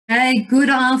Hey, good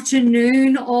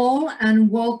afternoon all, and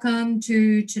welcome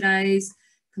to today's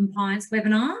compliance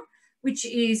webinar, which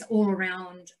is all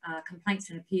around complaints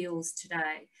and appeals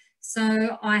today.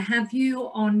 So I have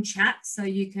you on chat, so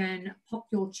you can pop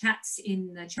your chats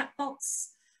in the chat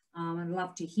box. I'd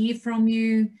love to hear from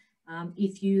you.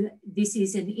 This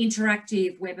is an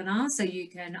interactive webinar, so you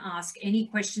can ask any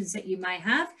questions that you may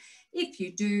have. If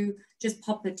you do, just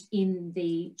pop it in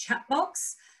the chat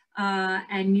box.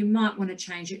 And you might want to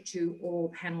change it to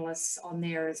all panelists on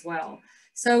there as well.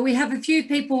 So we have a few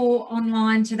people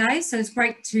online today, so it's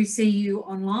great to see you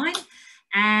online,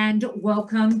 and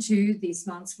welcome to this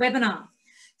month's webinar.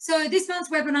 So this month's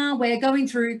webinar, we're going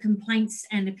through complaints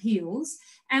and appeals,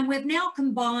 and we've now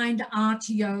combined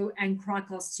RTO and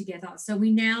CRICOS together. So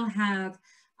we now have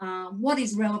what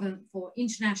is relevant for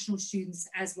international students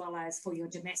as well as for your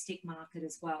domestic market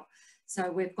as well.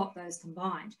 So we've got those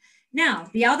combined. Now,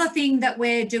 the other thing that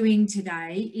we're doing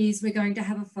today is we're going to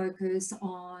have a focus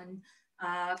on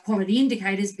quality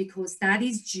indicators, because that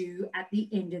is due at the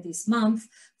end of this month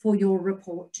for your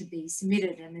report to be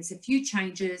submitted. And there's a few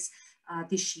changes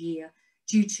this year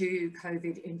due to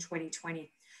COVID in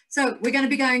 2020. So we're going to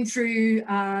be going through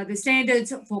the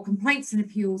standards for complaints and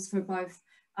appeals for both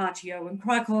RTO and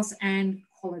CRICOS and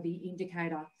quality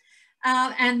indicator.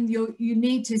 And you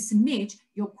need to submit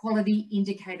your quality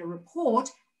indicator report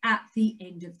at the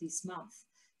end of this month.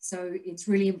 So it's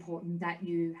really important that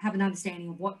you have an understanding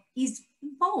of what is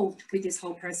involved with this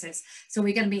whole process. So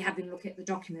we're going to be having a look at the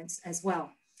documents as well.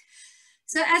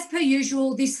 So as per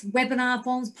usual, this webinar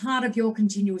forms part of your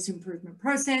continuous improvement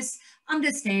process under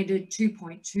Standard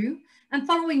 2.2. And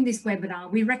following this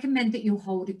webinar, we recommend that you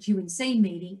hold a Q&C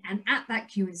meeting, and at that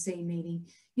Q&C meeting,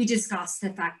 you discuss the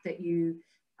fact that you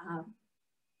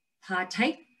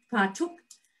partook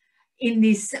in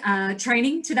this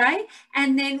training today,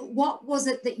 and then what was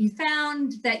it that you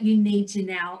found that you need to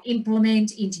now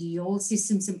implement into your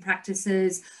systems and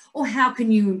practices, or how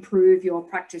can you improve your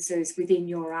practices within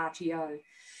your RTO?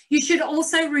 You should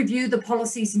also review the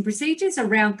policies and procedures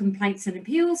around complaints and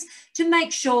appeals to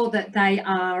make sure that they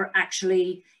are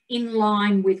actually in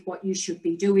line with what you should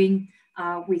be doing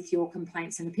with your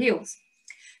complaints and appeals.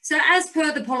 So as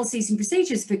per the policies and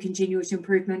procedures for continuous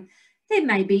improvement, there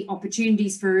may be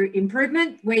opportunities for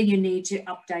improvement where you need to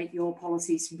update your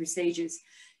policies and procedures.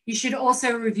 You should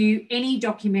also review any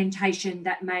documentation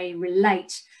that may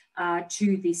relate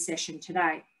to this session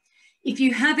today. If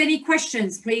you have any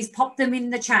questions, please pop them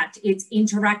in the chat. It's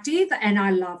interactive, and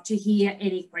I love to hear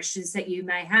any questions that you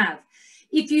may have.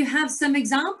 If you have some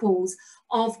examples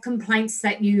of complaints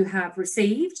that you have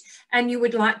received and you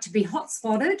would like to be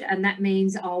hotspotted, and that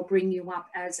means I'll bring you up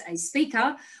as a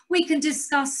speaker, we can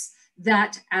discuss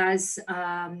that as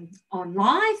on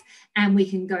live, and we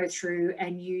can go through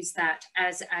and use that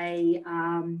as a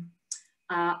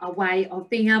way of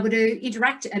being able to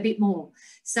interact a bit more.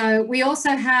 So we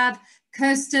also have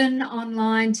Kirsten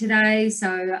online today.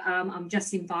 So I'm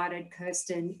just invited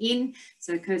Kirsten in.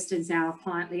 So Kirsten's our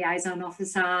client liaison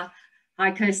officer.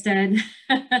 Hi, Kirsten.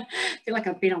 I feel like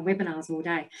I've been on webinars all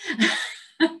day.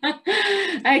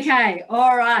 Okay,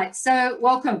 all right, so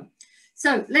welcome.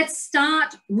 So let's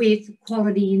start with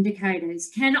quality indicators.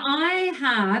 Can I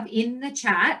have in the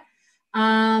chat,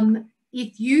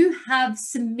 if you have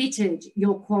submitted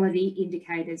your quality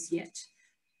indicators yet?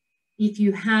 If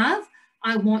you have,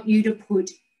 I want you to put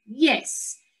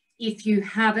yes. If you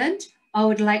haven't, I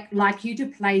would like you to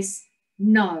place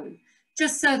no,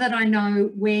 just so that I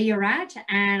know where you're at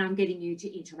and I'm getting you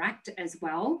to interact as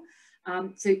well.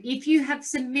 So if you have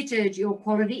submitted your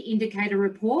quality indicator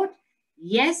report,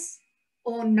 yes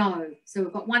or no. So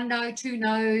we've got one no, two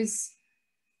no's.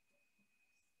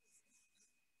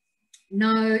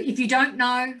 No, if you don't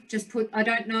know, just put I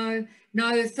don't know.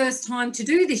 No, first time to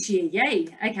do this year. Yay.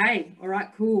 Okay. All right,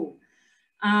 cool.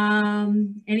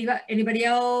 Anybody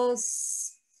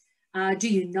else? Do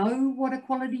you know what a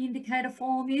quality indicator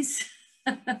form is?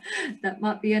 That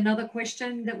might be another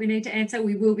question that we need to answer.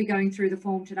 We will be going through the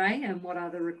form today and what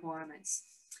are the requirements.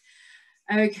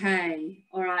 Okay,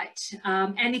 all right.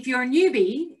 And if you're a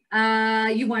newbie,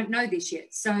 you won't know this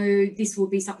yet. So this will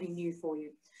be something new for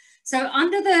you. So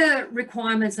under the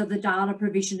requirements of the data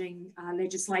provisioning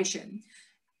legislation,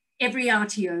 every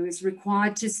RTO is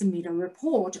required to submit a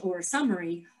report or a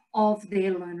summary of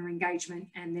their learner engagement,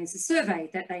 and there's a survey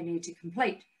that they need to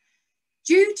complete.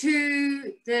 Due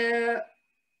to the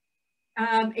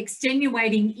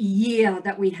extenuating year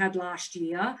that we had last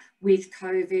year with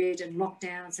COVID and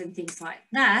lockdowns and things like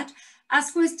that,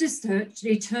 us was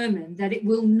determined that it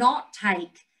will not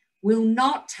take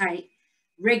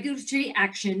regulatory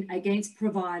action against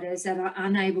providers that are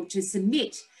unable to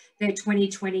submit their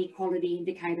 2020 quality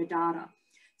indicator data.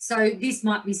 So this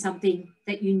might be something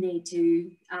that you need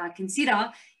to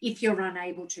consider if you're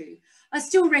unable to. I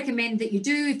still recommend that you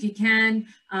do if you can,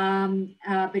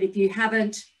 but if you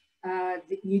haven't,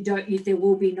 there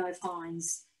will be no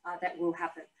fines that will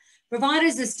happen.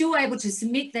 Providers are still able to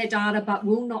submit their data but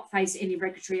will not face any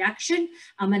regulatory action,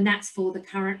 and that's for the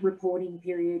current reporting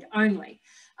period only.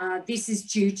 This is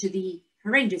due to the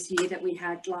horrendous year that we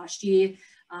had last year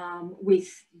with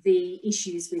the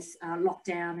issues with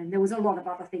lockdown, and there was a lot of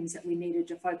other things that we needed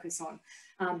to focus on.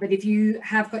 But if you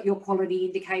have got your quality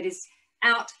indicators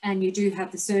out and you do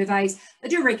have the surveys, I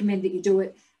do recommend that you do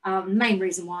it. Main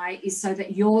reason why is so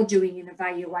that you're doing an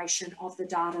evaluation of the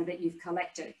data that you've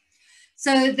collected.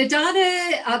 So the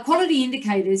data quality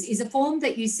indicators is a form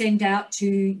that you send out to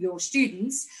your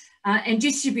students and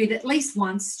distribute at least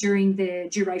once during the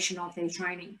duration of their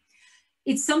training.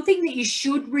 It's something that you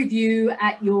should review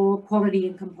at your quality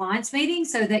and compliance meeting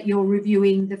so that you're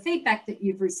reviewing the feedback that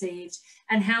you've received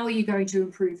and how are you going to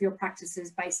improve your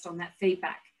practices based on that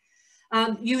feedback.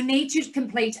 You need to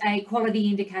complete a quality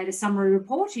indicator summary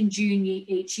report in June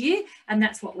each year, and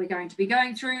that's what we're going to be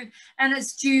going through, and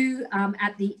it's due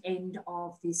at the end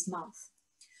of this month.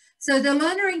 So the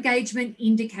learner engagement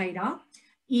indicator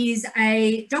is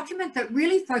a document that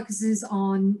really focuses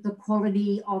on the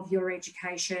quality of your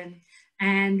education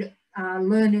and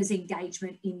learners'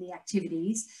 engagement in the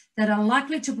activities that are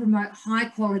likely to promote high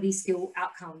quality skill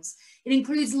outcomes. It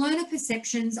includes learner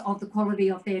perceptions of the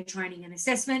quality of their training and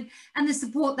assessment and the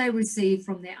support they receive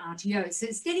from their RTOs. So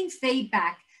it's getting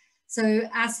feedback. So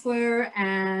ASQA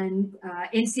and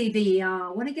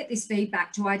NCVER want to get this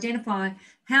feedback to identify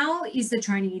how is the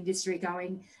training industry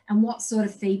going and what sort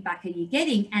of feedback are you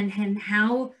getting, and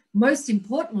how, most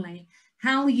importantly,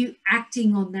 how are you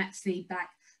acting on that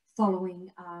feedback following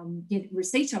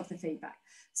receipt of the feedback.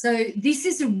 So this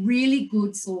is a really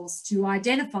good source to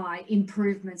identify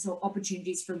improvements or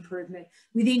opportunities for improvement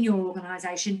within your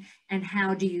organisation, and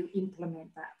how do you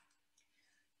implement that.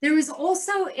 There is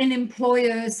also an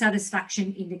employer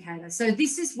satisfaction indicator. So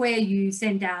this is where you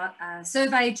send out a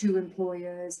survey to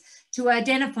employers to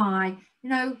identify,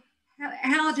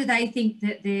 how do they think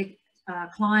that their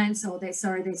clients or their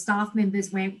staff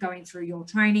members went going through your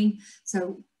training.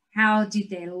 So how did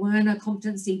their learner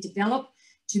competency develop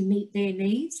to meet their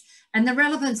needs, and the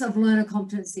relevance of learner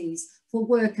competencies for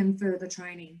work and further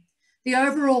training. The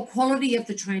overall quality of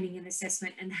the training and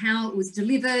assessment and how it was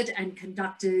delivered and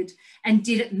conducted, and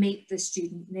did it meet the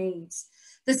student needs.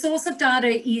 The source of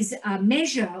data is a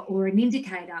measure or an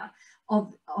indicator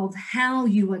of how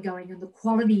you are going and the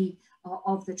quality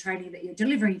of the training that you're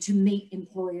delivering to meet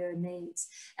employer needs.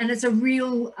 And it's a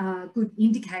real good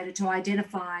indicator to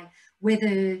identify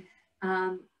whether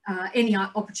any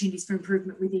opportunities for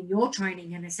improvement within your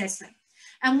training and assessment.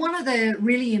 And one of the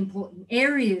really important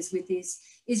areas with this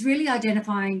is really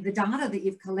identifying the data that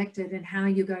you've collected and how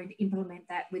you're going to implement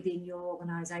that within your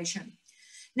organisation.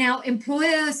 Now,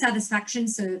 employer satisfaction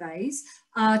surveys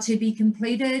are to be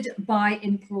completed by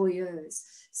employers.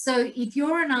 So if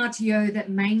you're an RTO that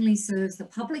mainly serves the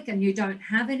public and you don't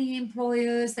have any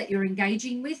employers that you're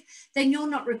engaging with, then you're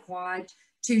not required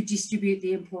to distribute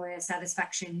the employer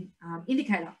satisfaction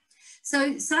indicator.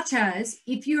 So such as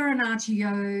if you're an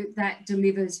RTO that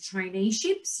delivers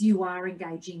traineeships, you are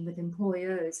engaging with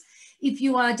employers. If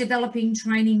you are developing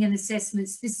training and assessment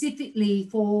specifically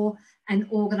for an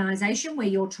organisation where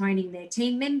you're training their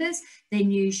team members,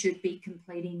 then you should be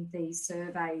completing these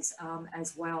surveys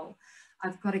as well.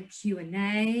 I've got a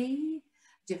Q&A,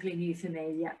 definitely new for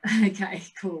me, yeah, okay,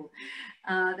 cool,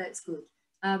 that's good.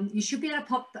 You should be able to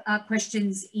pop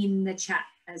questions in the chat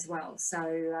as well.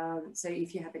 So, so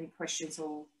if you have any questions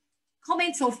or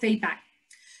comments or feedback.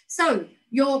 So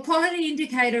your quality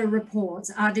indicator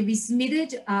reports are to be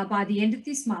submitted by the end of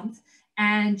this month,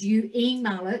 and you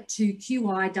email it to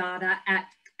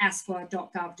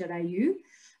qi.data@asqa.gov.au.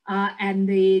 And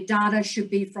the data should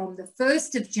be from the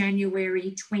 1st of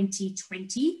January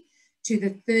 2020 to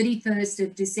the 31st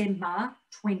of December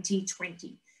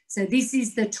 2020. So this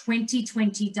is the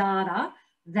 2020 data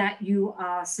that you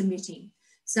are submitting.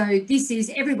 So this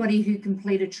is everybody who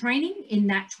completed training in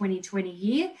that 2020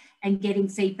 year and getting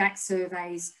feedback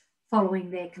surveys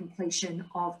following their completion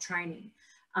of training.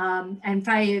 And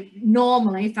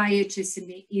failure to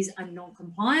submit is a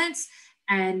non-compliance,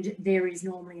 and there is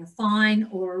normally a fine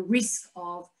or a risk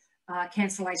of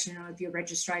cancellation of your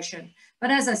registration.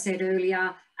 But as I said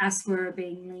earlier, ASQA are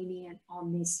being lenient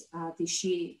on this this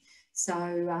year. So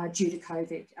due to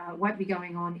COVID, won't be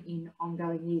going on in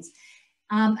ongoing years.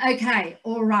 Okay,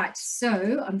 all right,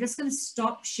 so I'm just going to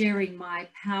stop sharing my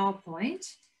PowerPoint,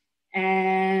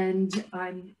 and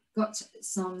I'm got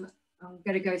some, I'm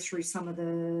going to go through some of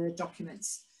the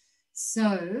documents.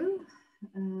 So,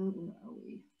 where are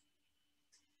we?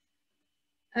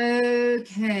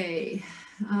 Okay,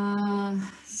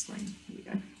 sorry, here we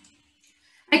go.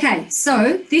 Okay,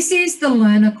 so this is the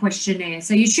learner questionnaire.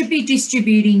 So you should be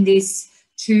distributing this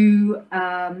to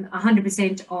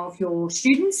 100% of your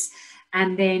students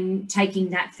and then taking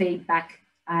that feedback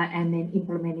and then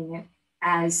implementing it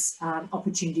as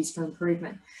opportunities for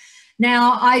improvement.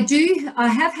 Now, I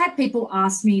have had people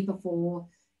ask me before,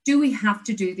 do we have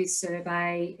to do this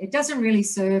survey? It doesn't really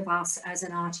serve us as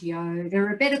an RTO. There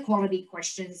are better quality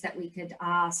questions that we could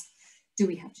ask. Do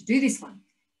we have to do this one?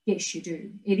 Yes, you do.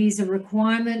 It is a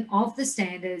requirement of the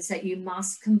standards that you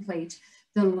must complete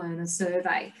the learner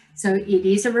survey. So it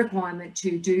is a requirement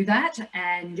to do that,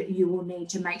 and you will need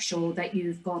to make sure that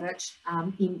you've got it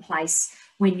in place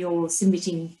when you're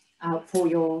submitting for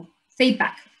your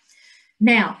feedback.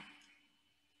 Now,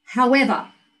 however,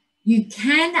 you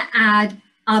can add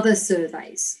other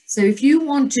surveys. So if you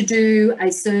want to do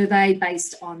a survey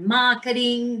based on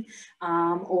marketing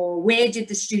or where did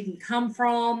the student come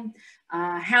from,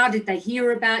 how did they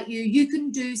hear about you, you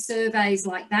can do surveys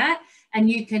like that, and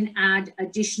you can add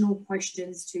additional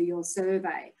questions to your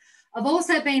survey. I've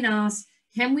also been asked,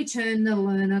 can we turn the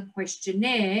learner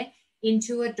questionnaire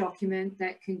into a document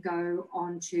that can go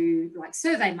onto like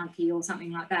SurveyMonkey or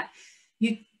something like that?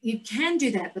 You can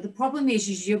do that, but the problem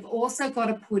is you've also got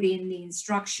to put in the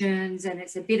instructions, and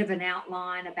it's a bit of an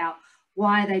outline about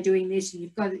why are they doing this, and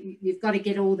you've got to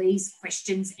get all these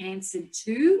questions answered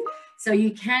too. So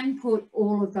you can put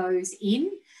all of those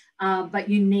in, but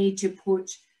you need to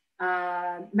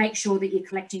make sure that you're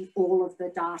collecting all of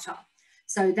the data.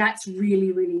 So that's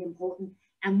really, really important.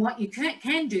 And what you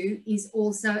can do is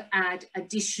also add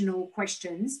additional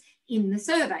questions in the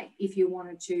survey if you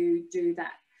wanted to do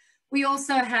that. We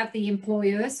also have the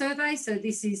employer survey. So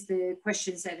this is the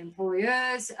questions that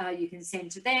employers, you can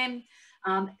send to them.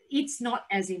 It's not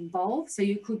as involved, so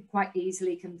you could quite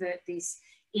easily convert this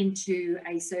into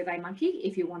a SurveyMonkey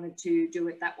if you wanted to do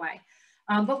it that way.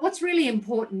 But what's really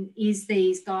important is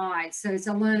these guides. So it's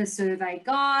a learner survey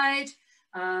guide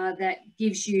that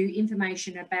gives you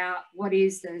information about what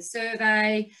is the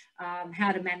survey,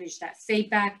 how to manage that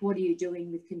feedback, what are you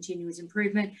doing with continuous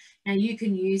improvement. Now you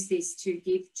can use this to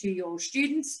give to your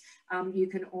students. You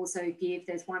can also give,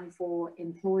 there's one for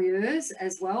employers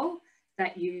as well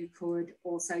that you could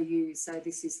also use. So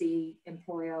this is the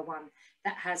employer one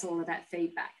that has all of that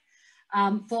feedback.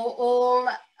 For all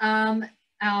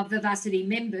our Vivacity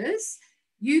members,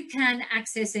 you can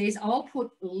access these. I'll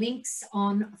put links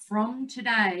on from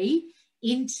today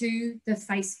into the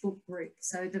Facebook group,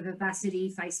 so the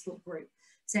Vivacity Facebook group.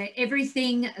 So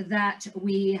everything that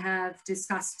we have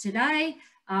discussed today,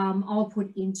 I'll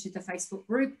put into the Facebook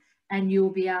group, and you'll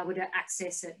be able to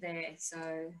access it there. So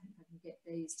if I can get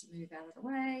these to move out of the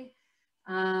way.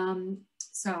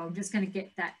 So I'm just going to get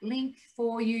that link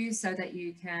for you so that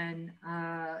you can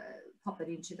pop it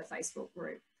into the Facebook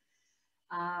group.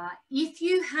 If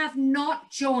you have not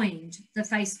joined the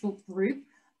Facebook group,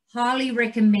 highly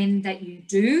recommend that you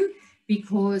do,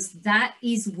 because that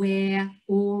is where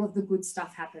all of the good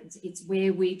stuff happens. It's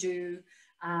where we do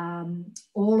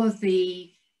all of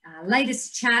the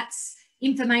latest chats,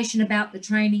 information about the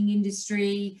training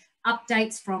industry,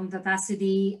 updates from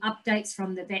Vivacity, updates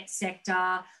from the vet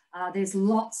sector. There's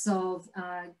lots of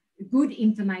good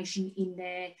information in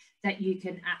there that you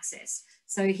can access.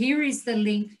 So here is the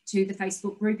link to the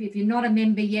Facebook group. If you're not a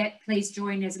member yet, please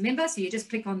join as a member. So you just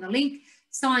click on the link,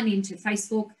 sign into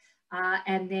Facebook,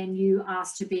 and then you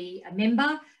ask to be a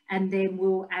member, and then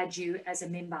we'll add you as a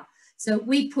member. So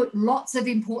we put lots of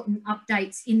important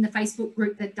updates in the Facebook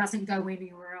group that doesn't go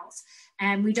anywhere else.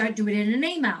 And we don't do it in an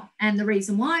email. And the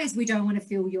reason why is we don't want to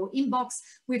fill your inbox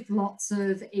with lots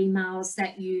of emails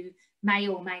that you may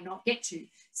or may not get to.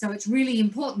 So it's really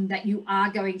important that you are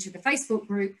going to the Facebook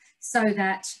group so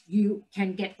that you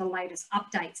can get the latest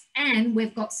updates. And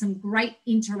we've got some great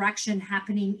interaction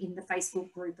happening in the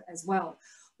Facebook group as well.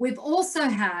 We've also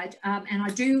had, and I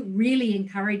do really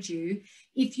encourage you,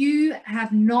 if you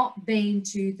have not been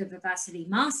to the Vivacity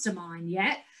Mastermind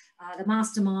yet, the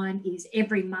Mastermind is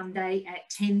every Monday at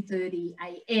 10:30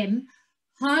 a.m.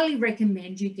 Highly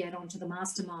recommend you get onto the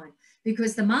Mastermind,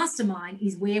 because the Mastermind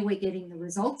is where we're getting the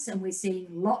results, and we're seeing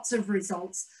lots of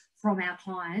results from our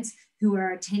clients who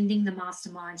are attending the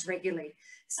Masterminds regularly.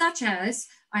 Such as,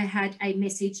 I had a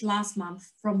message last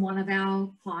month from one of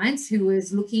our clients who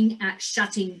was looking at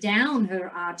shutting down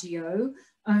her RTO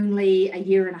only a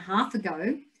year and a half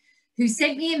ago, who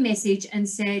sent me a message and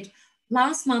said,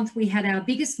 last month we had our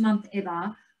biggest month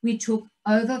ever. We took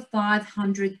over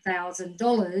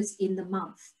 $500,000 in the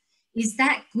month. Is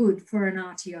that good for an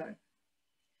RTO?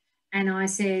 And I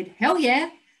said, hell yeah,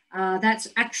 that's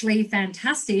actually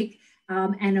fantastic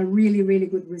and a really, really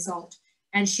good result.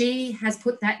 And she has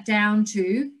put that down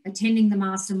to attending the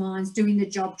masterminds, doing the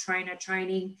job trainer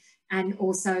training, and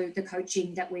also the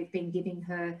coaching that we've been giving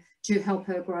her to help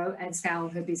her grow and scale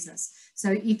her business.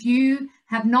 So if you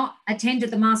have not attended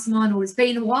the mastermind, or it's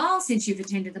been a while since you've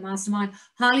attended the mastermind,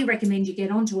 highly recommend you get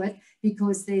onto it,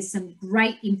 because there's some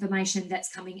great information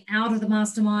that's coming out of the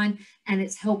mastermind, and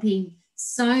it's helping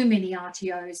so many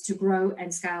RTOs to grow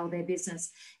and scale their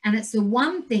business. And it's the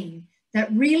one thing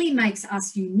that really makes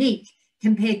us unique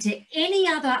compared to any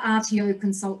other RTO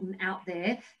consultant out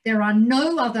there. There are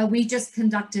no other. We just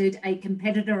conducted a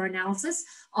competitor analysis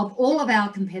of all of our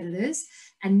competitors,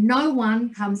 and no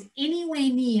one comes anywhere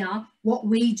near what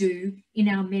we do in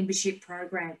our membership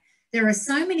program. There are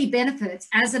so many benefits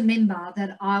as a member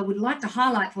that I would like to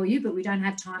highlight for you, but we don't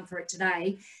have time for it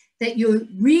today, that you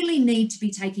really need to be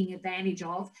taking advantage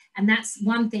of. And that's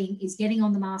one thing, is getting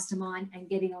on the mastermind and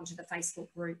getting onto the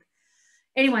Facebook group.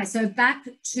 Anyway, so back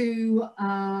to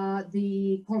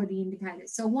the quality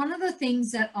indicators. So one of the things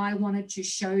that I wanted to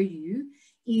show you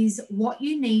is what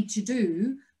you need to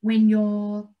do when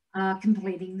you're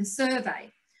completing the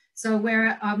survey. So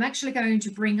I'm actually going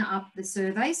to bring up the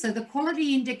survey. So the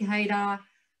quality indicator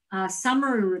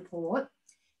summary report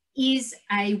is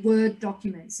a Word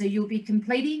document. So you'll be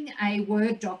completing a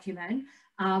Word document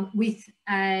with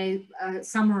a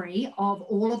summary of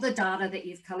all of the data that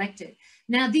you've collected.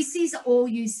 Now, this is all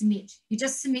you submit. You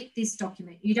just submit this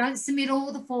document. You don't submit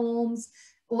all the forms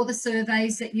or the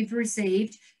surveys that you've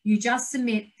received. You just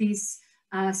submit this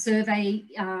survey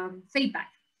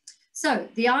feedback. So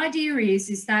the idea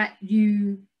is that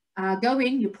you go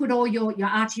in, you put all your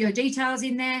RTO details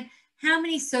in there, how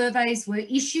many surveys were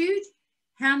issued,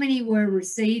 how many were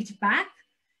received back,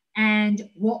 and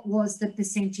what was the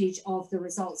percentage of the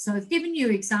results. So I've given you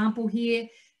an example here.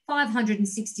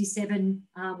 567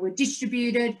 were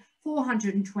distributed,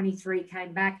 423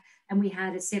 came back, and we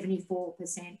had a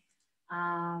 74%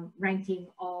 ranking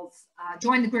of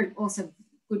join the group. Also,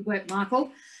 good work,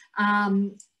 Michael.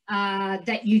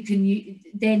 That you can,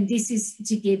 then this is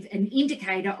to give an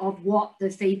indicator of what the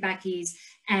feedback is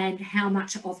and how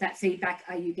much of that feedback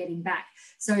are you getting back.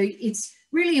 So it's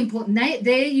really important.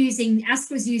 They're using,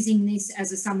 ASCA's using this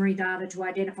as a summary data to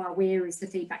identify where is the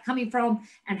feedback coming from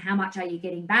and how much are you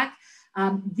getting back.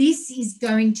 This is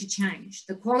going to change.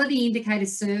 The quality indicator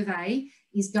survey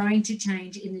is going to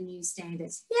change in the new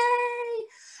standards. Yay!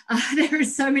 There are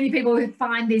so many people who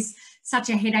find this such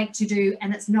a headache to do,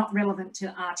 and it's not relevant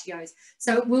to RTOs.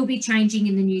 So it will be changing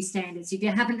in the new standards. If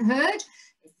you haven't heard,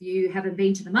 if you haven't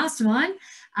been to the mastermind,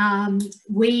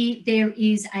 there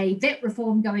is a vet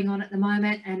reform going on at the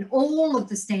moment, and all of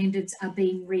the standards are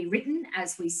being rewritten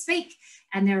as we speak,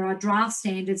 and there are draft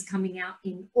standards coming out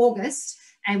in August,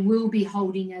 and we'll be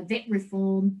holding a vet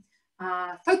reform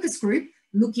focus group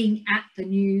looking at the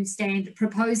new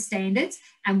proposed standards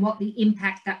and what the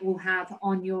impact that will have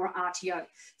on your RTO.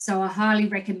 So I highly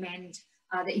recommend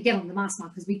that you get on the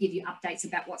mastermind, because we give you updates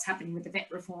about what's happening with the vet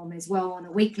reform as well on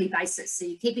a weekly basis. So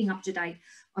you're keeping up to date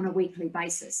on a weekly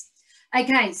basis.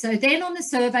 Okay, so then on the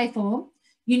survey form,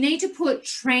 you need to put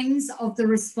trends of the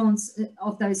response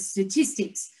of those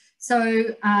statistics.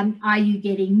 So are you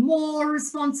getting more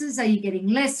responses? Are you getting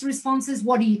less responses?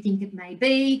 What do you think it may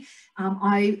be?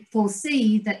 I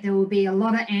foresee that there will be a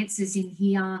lot of answers in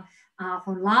here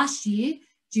from last year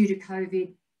due to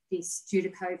COVID,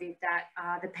 that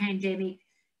the pandemic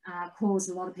caused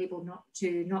a lot of people not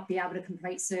to be able to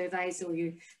complete surveys, or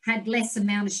you had less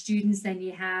amount of students than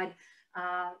you had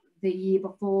the year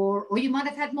before, or you might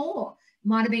have had more.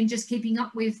 Might have been just keeping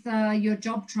up with your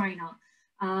job trainer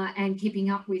and keeping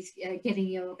up with getting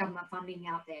your government funding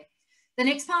out there. The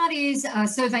next part is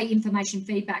survey information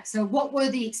feedback. So what were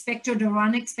the expected or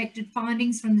unexpected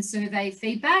findings from the survey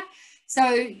feedback? So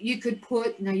you could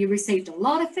put, you received a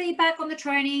lot of feedback on the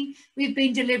training we've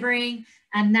been delivering,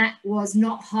 and that was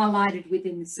not highlighted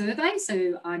within the survey.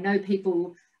 So I know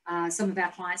people, some of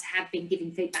our clients have been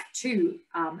giving feedback to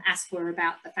ASCA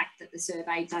about the fact that the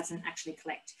survey doesn't actually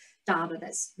collect data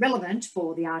that's relevant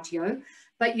for the RTO.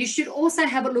 But you should also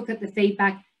have a look at the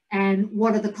feedback and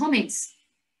what are the comments.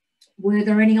 Were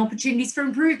there any opportunities for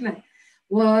improvement?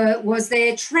 Was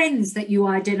there trends that you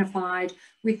identified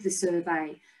with the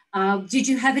survey? Did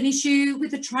you have an issue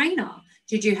with a trainer?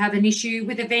 Did you have an issue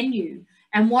with a venue?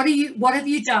 And what have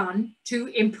you done to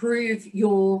improve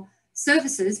your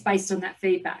services based on that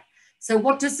feedback? So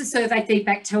what does the survey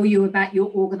feedback tell you about your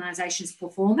organisation's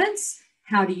performance?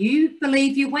 How do you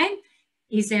believe you went?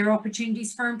 Is there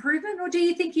opportunities for improvement, or do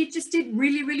you think you just did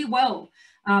really, really well?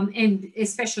 And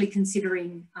especially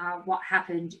considering what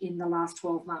happened in the last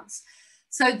 12 months.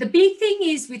 So the big thing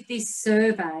is with this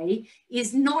survey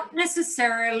is not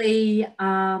necessarily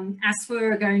ASWA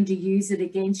are going to use it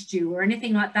against you or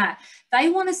anything like that. They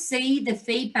want to see the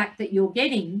feedback that you're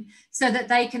getting so that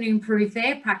they can improve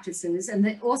their practices, and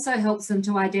that also helps them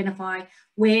to identify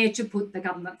where to put the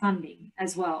government funding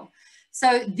as well.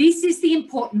 So this is the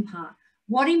important part.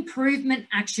 What improvement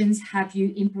actions have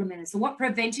you implemented? So what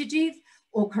preventative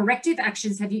or corrective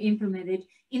actions have you implemented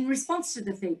in response to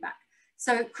the feedback?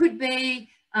 So it could be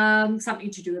something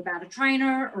to do about a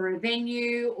trainer or a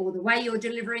venue, or the way you're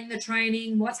delivering the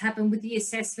training, what's happened with the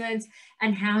assessments,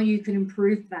 and how you can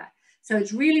improve that. So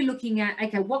it's really looking at,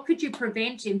 okay, what could you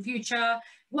prevent in future?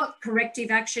 What corrective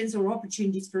actions or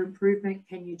opportunities for improvement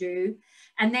can you do?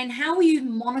 And then how will you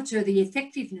monitor the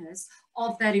effectiveness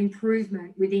of that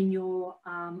improvement within your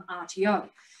RTO?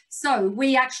 So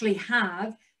we actually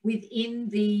have, within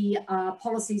the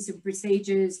policies and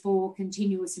procedures for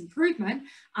continuous improvement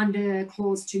under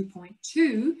clause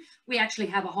 2.2, we actually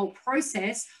have a whole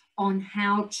process on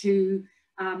how to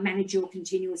manage your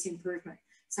continuous improvement.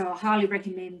 So I highly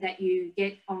recommend that you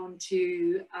get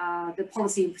onto the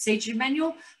policy and procedure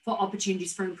manual for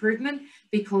opportunities for improvement,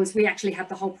 because we actually have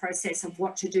the whole process of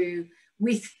what to do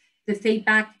with the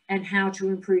feedback and how to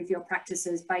improve your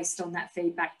practices based on that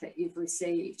feedback that you've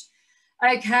received.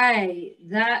 Okay,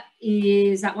 that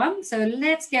is that one. So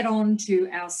let's get on to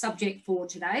our subject for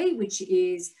today, which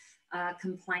is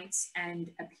complaints and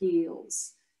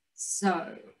appeals.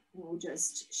 So we'll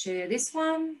just share this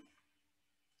one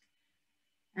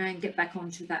and get back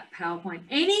onto that PowerPoint.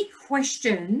 Any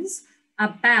questions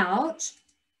about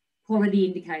quality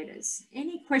indicators?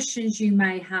 Any questions you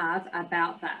may have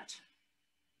about that?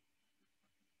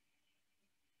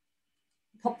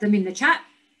 Pop them in the chat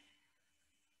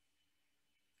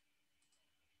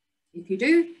if you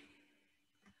do.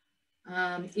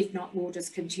 If not, we'll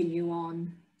just continue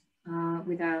on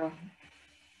with our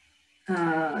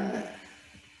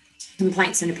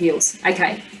complaints and appeals.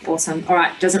 Okay, awesome. All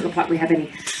right, doesn't look like we have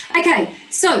any. Okay,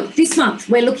 so this month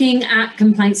we're looking at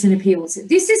complaints and appeals.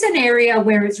 This is an area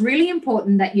where it's really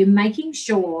important that you're making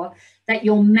sure that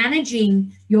you're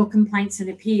managing your complaints and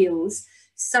appeals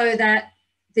so that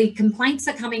the complaints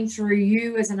are coming through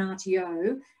you as an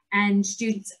RTO and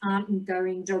students aren't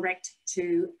going direct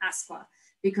to ASWA,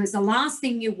 because the last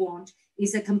thing you want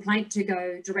is a complaint to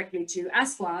go directly to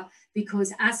ASWA,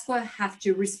 because ASWA have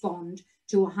to respond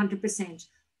to 100%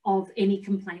 of any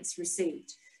complaints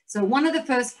received. So one of the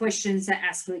first questions that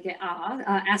ASWA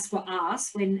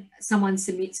asks when someone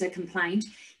submits a complaint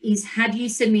is, have you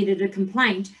submitted a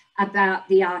complaint about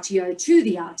the RTO to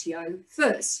the RTO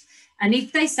first? And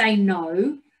if they say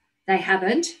no, they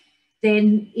haven't,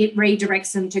 then it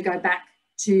redirects them to go back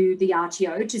to the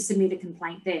RTO to submit a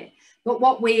complaint there. But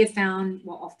what we have found,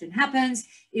 what often happens,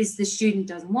 is the student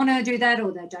doesn't want to do that,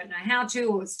 or they don't know how to,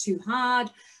 or it's too hard.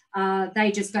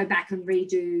 They just go back and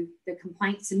redo the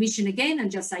complaint submission again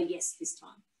and just say yes this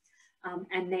time,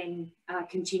 and then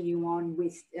continue on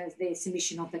with their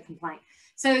submission of the complaint.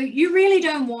 So you really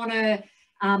don't want to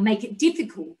make it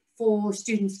difficult for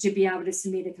students to be able to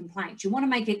submit a complaint. You want to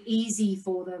make it easy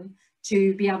for them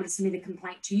to be able to submit a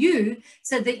complaint to you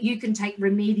so that you can take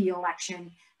remedial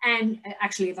action and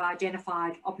actually have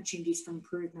identified opportunities for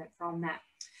improvement from that.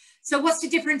 So what's the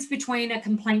difference between a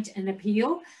complaint and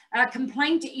appeal? A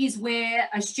complaint is where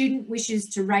a student wishes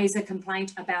to raise a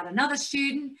complaint about another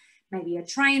student, maybe a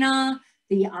trainer,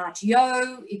 the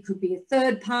RTO, it could be a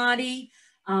third party,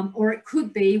 or it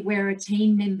could be where a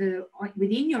team member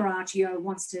within your RTO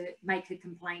wants to make a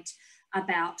complaint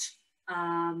about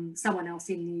someone else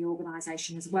in the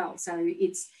organisation as well. So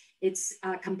it's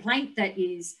a complaint that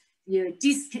is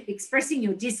expressing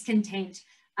your discontent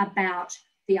about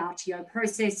the RTO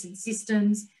process and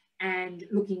systems and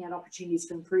looking at opportunities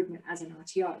for improvement as an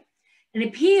RTO. An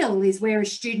appeal is where a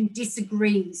student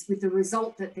disagrees with the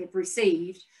result that they've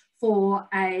received for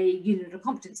a unit of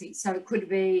competency. So it could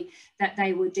be that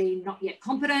they were deemed not yet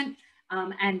competent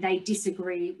and they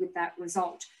disagree with that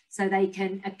result. So they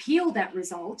can appeal that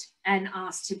result and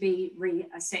ask to be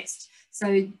reassessed.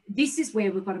 So this is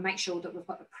where we've got to make sure that we've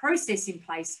got the process in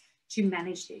place to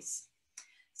manage this.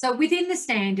 So within the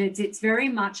standards, it's very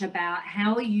much about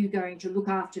how are you going to look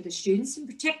after the students and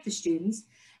protect the students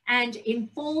and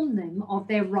inform them of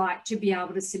their right to be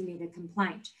able to submit a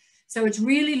complaint. So it's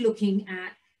really looking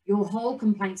at your whole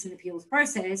complaints and appeals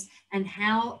process and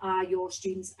how are your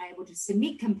students able to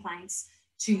submit complaints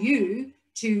to you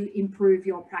to improve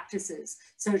your practices.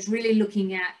 So it's really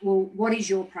looking at, well, what is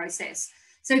your process?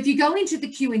 So if you go into the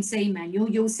Q&C manual,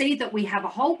 you'll see that we have a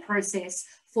whole process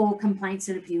for complaints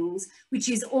and appeals, which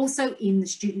is also in the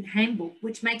student handbook,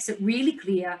 which makes it really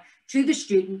clear to the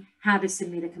student how to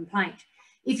submit a complaint.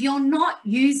 If you're not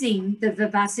using the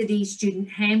Vivacity student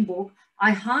handbook,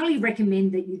 I highly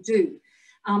recommend that you do.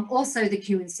 Also the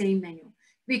Q&C manual,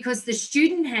 because the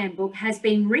student handbook has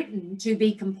been written to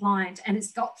be compliant and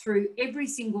it's got through every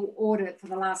single audit for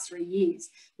the last 3 years.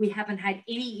 We haven't had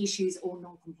any issues or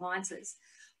non-compliances.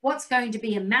 What's going to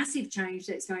be a massive change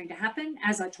that's going to happen,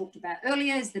 as I talked about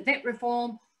earlier, is the vet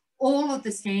reform. All of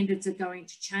the standards are going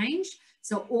to change.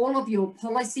 So all of your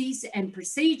policies and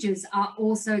procedures are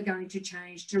also going to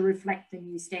change to reflect the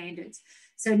new standards.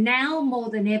 So now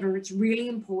more than ever, it's really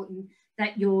important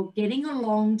that you're getting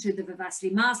along to the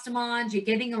Vivacity Mastermind, you're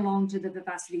getting along to the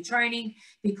Vivacity training,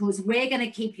 because we're going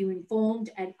to keep you informed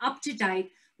and up to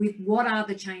date with what are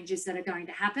the changes that are going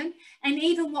to happen, and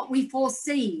even what we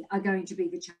foresee are going to be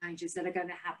the changes that are going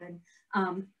to happen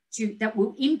that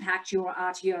will impact your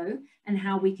RTO, and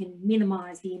how we can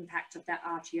minimise the impact of that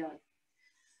RTO.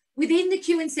 Within the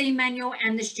Q&C manual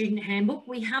and the student handbook,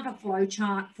 we have a flow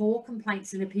chart for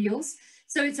complaints and appeals.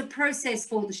 So it's a process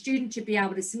for the student to be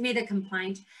able to submit a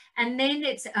complaint, and then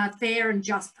it's a fair and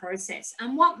just process.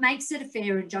 And what makes it a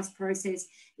fair and just process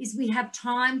is we have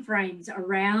time frames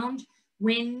around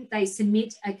when they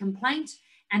submit a complaint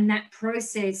and that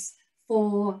process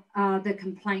for the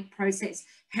complaint process.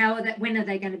 When are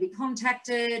they going to be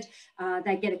contacted?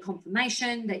 They get a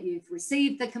confirmation that you've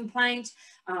received the complaint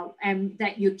and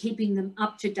that you're keeping them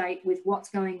up to date with what's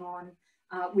going on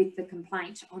with the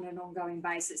complaint on an ongoing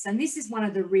basis. And this is one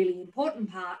of the really important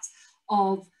parts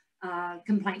of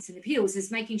complaints and appeals,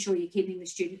 is making sure you're keeping the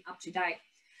student up to date.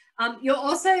 You're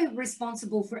also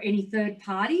responsible for any third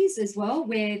parties as well,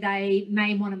 where they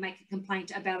may want to make a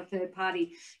complaint about a third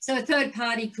party. So a third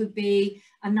party could be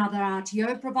another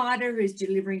RTO provider who's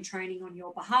delivering training on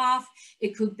your behalf.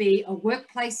 It could be a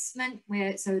work placement,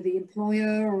 so the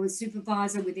employer or a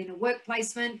supervisor within a work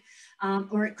placement,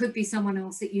 or it could be someone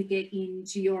else that you get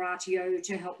into your RTO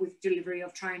to help with delivery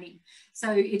of training.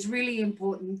 So it's really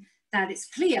important that it's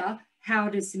clear how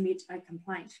to submit a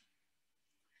complaint.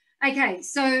 Okay,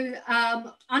 so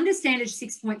under Standard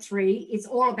 6.3, it's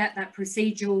all about that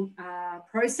procedural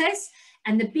process.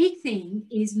 And the big thing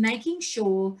is making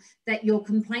sure that your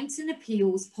complaints and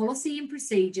appeals policy and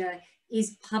procedure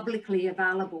is publicly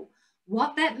available.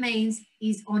 What that means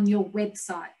is on your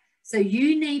website. So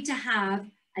you need to have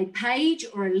a page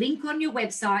or a link on your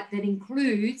website that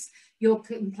includes your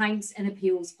complaints and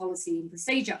appeals policy and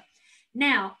procedure.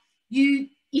 Now,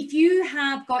 if you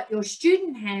have got your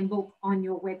student handbook on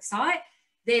your website,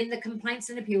 then the complaints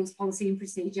and appeals policy and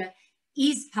procedure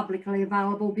is publicly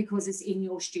available because it's in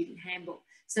your student handbook.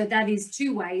 So that is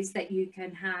 2 ways that you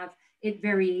can have it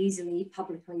very easily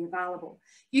publicly available.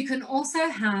 You can also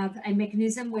have a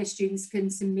mechanism where students can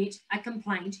submit a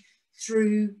complaint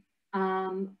through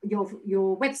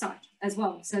your website as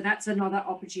well. So that's another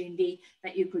opportunity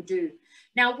that you could do.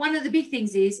 Now, one of the big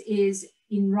things is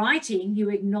in writing, you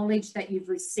acknowledge that you've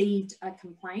received a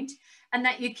complaint and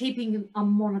that you're keeping a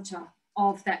monitor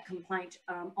of that complaint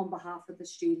on behalf of the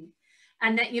student,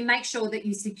 and that you make sure that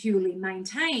you securely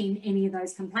maintain any of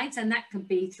those complaints, and that could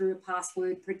be through a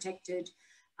password protected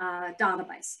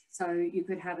database. So you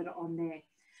could have it on there.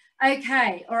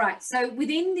 Okay, all right, so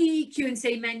within the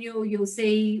Q&C manual, you'll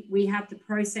see we have the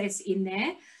process in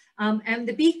there. And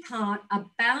the big part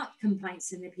about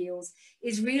complaints and appeals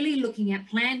is really looking at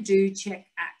plan, do, check,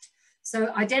 act.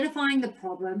 So identifying the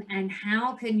problem and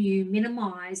how can you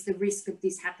minimise the risk of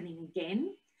this happening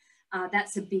again.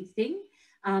 That's a big thing.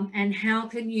 And how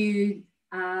can you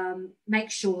make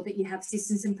sure that you have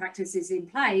systems and practices in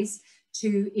place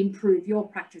to improve your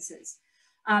practices.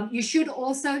 You should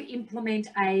also implement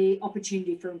an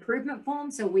opportunity for improvement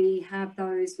form. So we have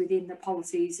those within the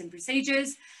policies and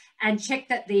procedures, and check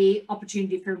that the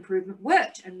opportunity for improvement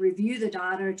worked, and review the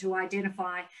data to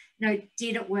identify,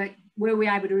 did it work? Were we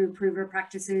able to improve our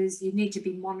practices? You need to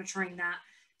be monitoring that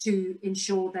to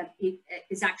ensure that it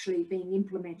is actually being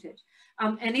implemented.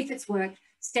 And if it's worked,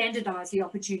 standardise the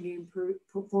opportunity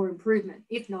for improvement.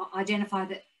 If not, identify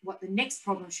what the next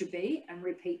problem should be and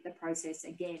repeat the process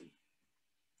again.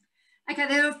 Okay,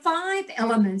 there are 5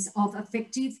 elements of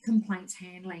effective complaints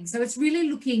handling. So it's really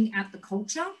looking at the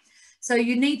culture. So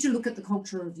you need to look at the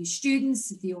culture of your students,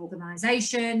 the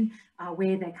organisation,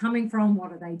 where they're coming from,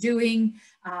 what are they doing,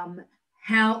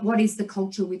 what is the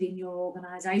culture within your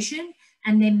organisation,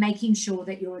 and then making sure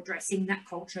that you're addressing that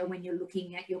culture when you're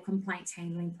looking at your complaints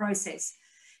handling process.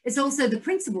 It's also the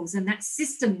principles and that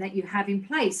system that you have in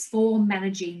place for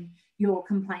managing your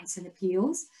complaints and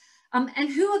appeals.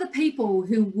 And who are the people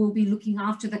who will be looking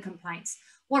after the complaints?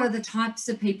 What are the types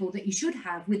of people that you should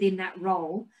have within that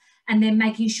role? And then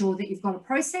making sure that you've got a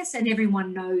process and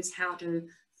everyone knows how to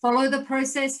follow the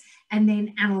process and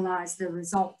then analyse the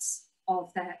results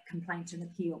of that complaint and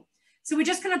appeal. So we're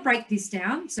just going to break this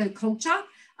down. So culture,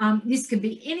 this can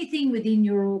be anything within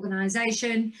your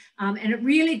organisation, and it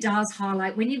really does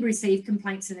highlight, when you receive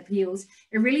complaints and appeals,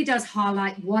 it really does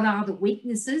highlight what are the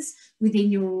weaknesses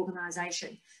within your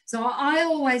organisation. So I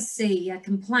always see a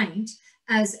complaint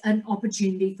as an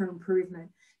opportunity for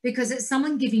improvement, because it's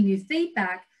someone giving you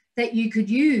feedback that you could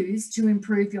use to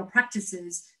improve your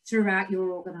practices throughout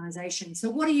your organisation. So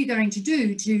what are you going to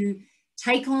do to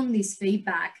take on this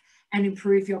feedback and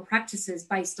improve your practices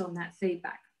based on that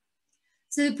feedback?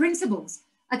 So the principles.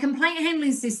 A complaint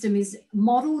handling system is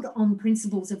modelled on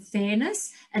principles of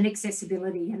fairness and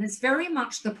accessibility, and it's very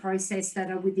much the process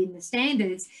that are within the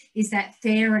standards is that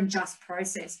fair and just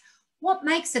process. What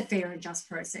makes a fair and just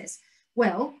process?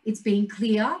 Well, it's being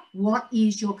clear, what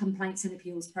is your complaints and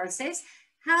appeals process?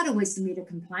 How do we submit a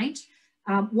complaint?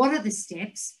 What are the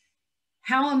steps?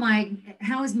 How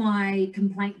is my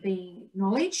complaint being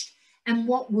acknowledged? And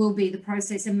what will be the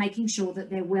process, and making sure that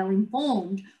they're well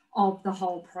informed of the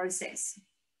whole process.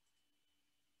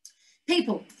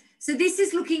 People. So this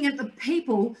is looking at the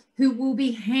people who will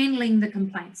be handling the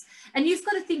complaints. And you've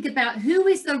got to think about who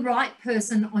is the right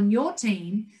person on your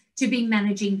team to be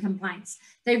managing complaints.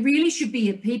 They really should be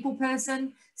a people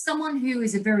person, someone who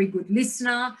is a very good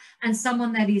listener, and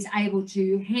someone that is able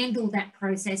to handle that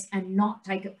process and not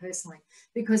take it personally,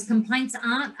 because complaints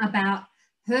aren't about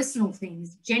personal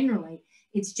things generally.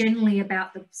 It's generally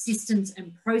about the systems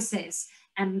and process,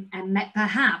 and that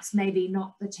perhaps maybe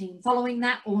not the team following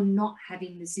that or not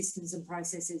having the systems and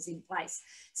processes in place.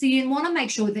 So you want to make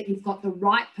sure that you've got the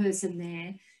right person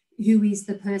there, who is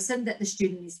the person that the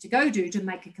student is to go to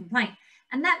make a complaint.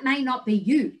 And that may not be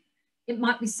you. It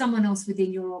might be someone else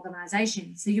within your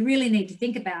organisation. So you really need to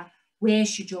think about, where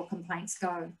should your complaints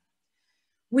go?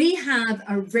 We have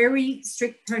a very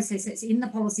strict process that's in the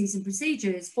policies and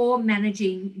procedures for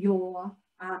managing your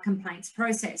complaints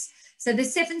process. So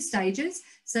there's 7 stages.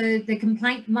 So the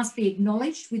complaint must be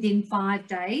acknowledged within 5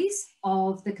 days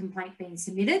of the complaint being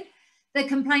submitted. The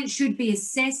complaint should be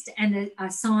assessed and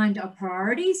assigned a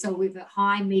priority, so with a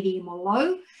high, medium or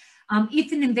low.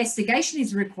 If an investigation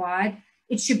is required,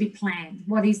 it should be planned.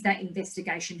 What is that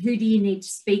investigation? Who do you need to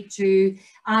speak to?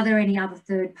 Are there any other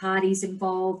third parties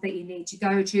involved that you need to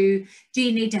go to? Do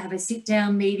you need to have a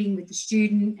sit-down meeting with the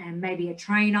student and maybe a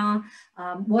trainer?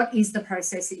 What is the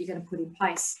process that you're going to put in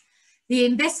place? The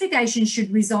investigation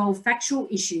should resolve factual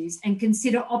issues and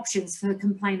consider options for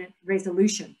complainant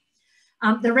resolution.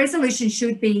 The resolution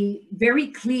should be very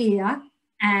clear,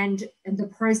 and the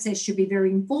process should be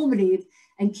very informative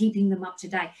and keeping them up to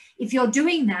date. If you're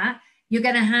doing that, you're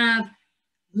going to have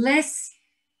less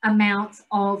amounts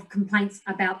of complaints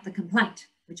about the complaint,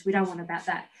 which we don't want about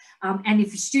that. And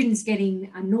if a student's getting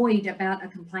annoyed about a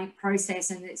complaint process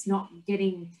and it's not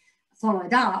getting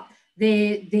followed up,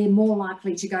 they're more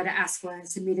likely to go to ASQA and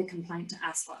submit a complaint to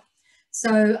ASQA.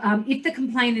 So if the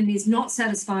complainant is not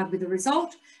satisfied with the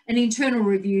result, an internal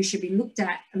review should be looked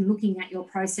at and looking at your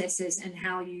processes and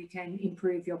how you can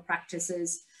improve your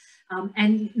practices.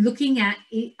 And looking at,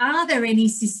 are there any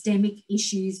systemic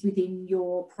issues within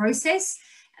your process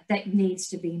that needs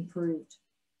to be improved?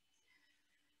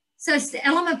 So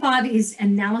element 5 is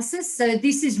analysis. So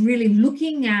this is really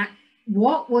looking at,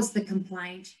 what was the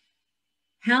complaint?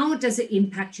 How does it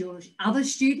impact your other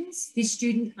students, this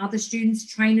student, other students,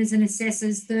 trainers and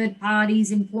assessors, third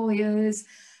parties, employers,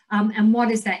 and what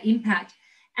is that impact?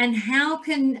 And how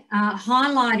can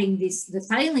highlighting this, the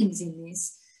failings in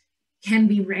this, can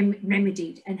be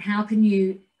remedied, and how can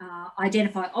you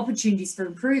identify opportunities for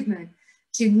improvement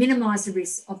to minimise the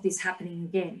risk of this happening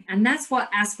again? And that's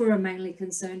what ASQA are mainly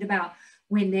concerned about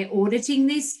when they're auditing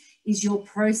this, is your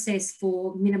process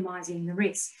for minimising the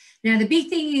risk. Now, the big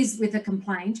thing is with a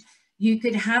complaint, you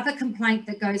could have a complaint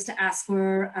that goes to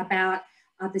ASQA about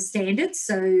the standards.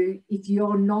 So if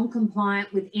you're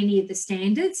non-compliant with any of the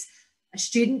standards, a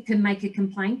student can make a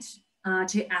complaint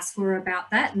to ASQA about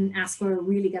that, and ASQA are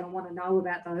really going to want to know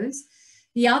about those.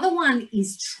 The other one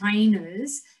is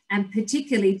trainers, and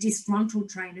particularly disgruntled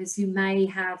trainers who may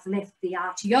have left the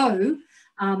RTO.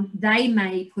 They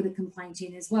may put a complaint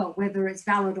in as well, whether it's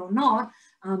valid or not.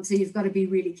 So you've got to be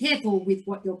really careful with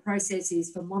what your process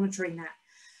is for monitoring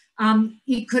that.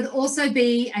 It could also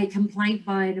be a complaint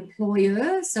by an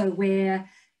employer, so where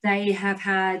they have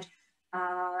had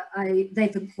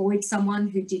they've employed someone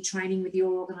who did training with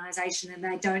your organisation and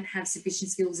they don't have sufficient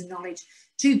skills and knowledge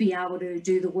to be able to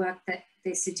do the work that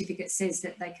their certificate says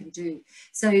that they can do.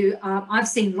 So I've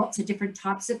seen lots of different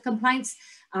types of complaints.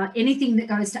 Anything that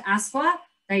goes to ASFA,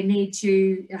 they need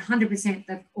to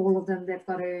 100%, all of them, they've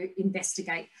got to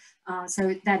investigate.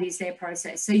 So that is their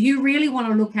process. So you really want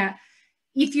to look at,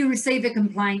 if you receive a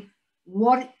complaint,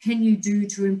 what can you do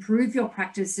to improve your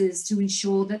practices to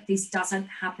ensure that this doesn't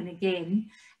happen again,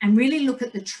 and really look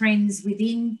at the trends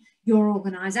within your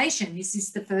organisation. Is this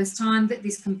the first time that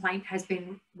this complaint has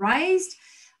been raised?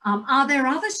 Are there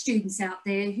other students out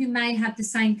there who may have the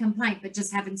same complaint but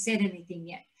just haven't said anything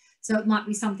yet? So it might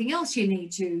be something else you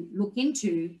need to look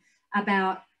into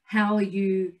about how are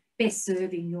you best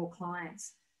serving your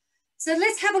clients. So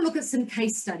let's have a look at some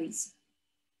case studies.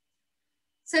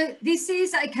 So this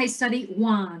is a case study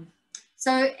 1.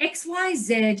 So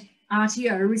XYZ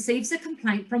RTO receives a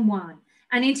complaint from Juan,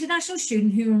 an international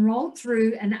student who enrolled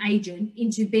through an agent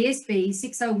into BSB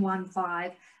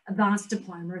 6015 Advanced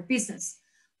Diploma of Business.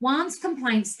 Juan's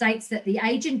complaint states that the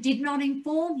agent did not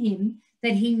inform him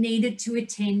that he needed to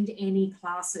attend any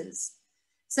classes.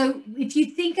 So if you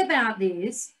think about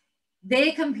this,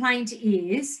 their complaint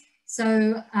is,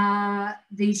 so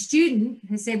the student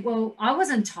has said, well, I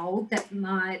wasn't told that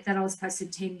I was supposed to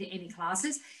attend any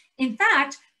classes. In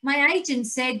fact, my agent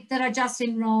said that I just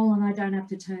enroll and I don't have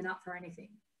to turn up for anything.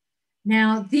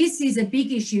 Now, this is a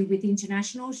big issue with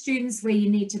international students, where you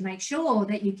need to make sure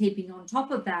that you're keeping on top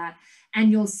of that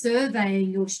and you're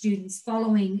surveying your students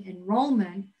following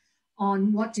enrolment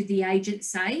on what did the agent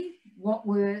say,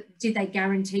 did they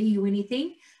guarantee you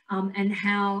anything,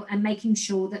 and making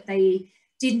sure that they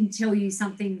didn't tell you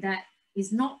something that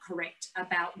is not correct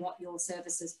about what your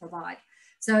services provide.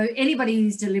 So anybody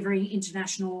who's delivering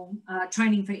international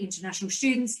training for international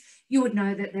students, you would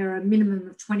know that there are a minimum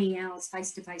of 20 hours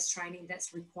face-to-face training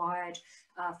that's required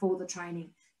for the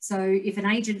training. So if an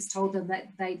agent's told them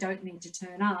that they don't need to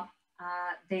turn up,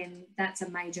 then that's a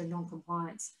major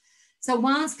non-compliance. So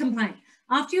Juan's complaint.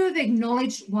 After you have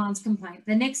acknowledged Juan's complaint,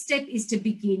 the next step is to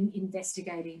begin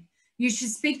investigating. You should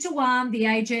speak to Juan, the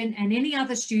agent, and any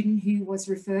other student who was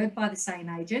referred by the same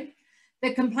agent.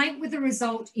 The complaint with the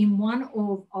result in one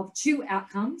of two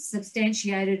outcomes,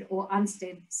 substantiated or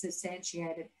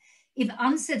unsubstantiated. If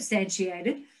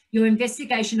unsubstantiated, your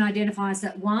investigation identifies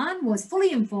that Juan was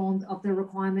fully informed of the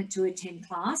requirement to attend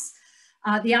class.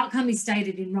 The outcome is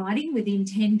stated in writing within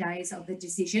 10 days of the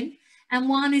decision, and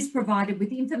Juan is provided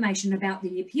with information about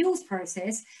the appeals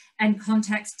process and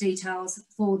contact details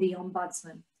for the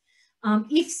Ombudsman.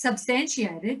 If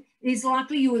substantiated, it is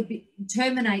likely you would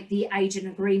terminate the agent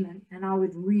agreement, and I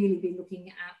would really be looking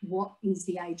at what is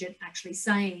the agent actually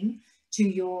saying to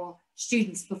your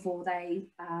students before they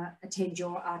attend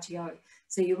your RTO.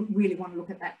 So you really want to look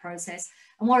at that process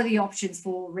and what are the options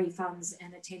for refunds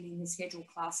and attending the scheduled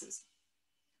classes.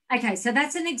 Okay, so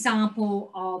that's an example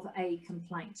of a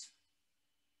complaint.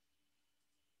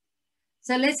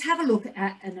 So let's have a look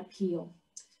at an appeal.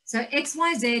 So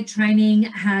XYZ Training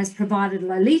has provided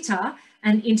Lolita,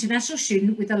 an international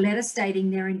student, with a letter stating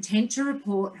their intent to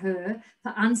report her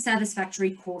for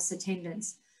unsatisfactory course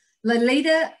attendance.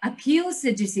 Lolita appeals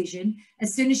the decision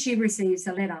as soon as she receives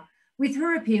the letter. With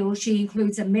her appeal, she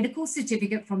includes a medical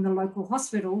certificate from the local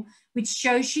hospital, which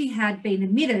shows she had been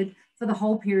admitted for the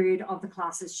whole period of the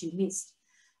classes she missed.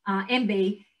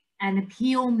 MB, an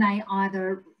appeal may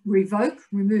either revoke,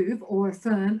 remove, or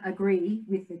affirm, agree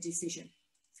with the decision.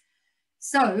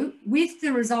 So with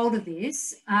the result of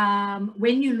this,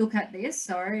 when you look at this,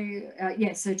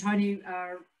 so Tony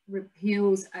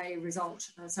repeals a result.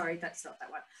 Sorry, that's not that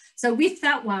one. So with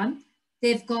that one,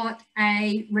 they've got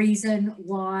a reason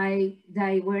why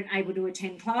they weren't able to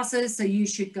attend classes. So you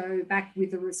should go back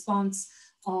with a response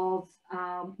of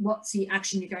what's the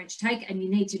action you're going to take, and you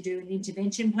need to do an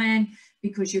intervention plan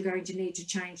because you're going to need to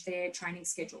change their training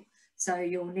schedule. So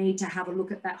you'll need to have a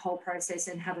look at that whole process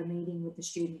and have a meeting with the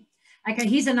student. Okay,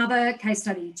 here's another case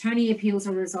study. Tony appeals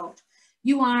a result.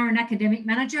 You are an academic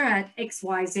manager at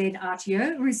XYZ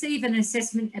RTO, receive an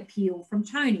assessment appeal from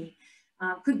Tony.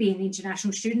 Could be an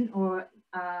international student or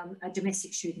a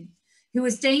domestic student who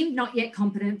was deemed not yet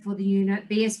competent for the unit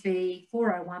BSB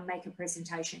 401 make a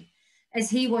presentation,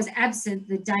 as he was absent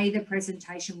the day the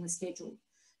presentation was scheduled.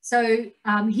 So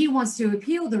he wants to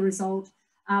appeal the result,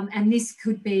 and this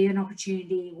could be an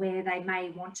opportunity where they may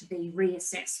want to be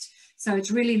reassessed. So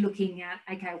it's really looking at,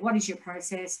 okay, what is your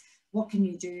process? What can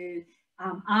you do?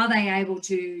 Are they able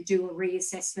to do a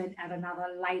reassessment at another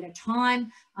later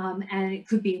time? And it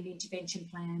could be an intervention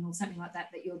plan or something like that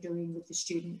that you're doing with the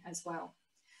student as well.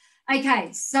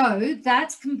 Okay, so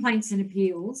that's complaints and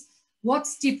appeals.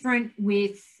 What's different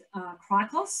with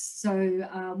CRICOS?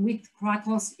 So with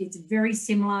CRICOS, it's very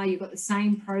similar. You've got the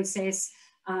same process.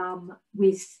 as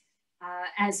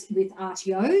with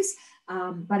RTOs,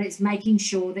 but it's making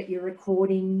sure that you're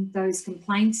recording those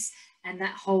complaints and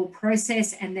that whole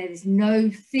process, and there's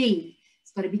no fee.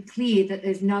 It's got to be clear that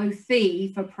there's no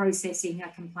fee for processing a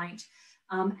complaint.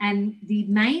 And the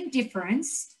main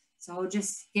difference, so I'll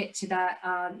just get to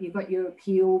that, you've got your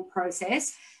appeal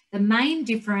process. The main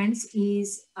difference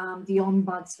is the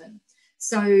ombudsman.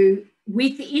 So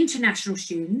with the international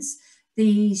students,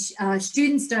 the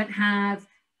students don't have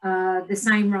the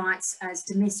same rights as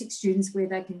domestic students, where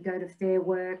they can go to Fair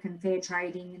Work and fair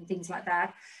trading and things like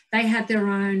that. They have their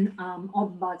own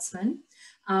ombudsman,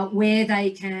 where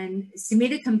they can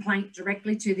submit a complaint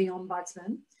directly to the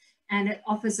ombudsman, and it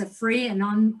offers a free and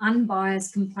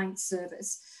unbiased complaint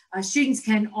service. Students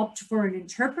can opt for an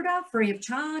interpreter free of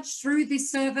charge through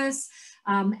this service,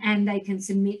 and they can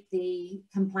submit the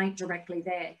complaint directly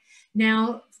there.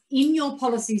 Now, in your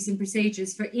policies and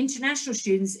procedures for international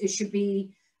students, it should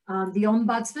be the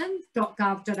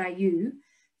ombudsman.gov.au.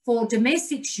 For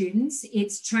domestic students,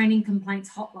 it's training complaints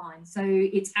hotline. So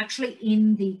it's actually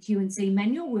in the Q&C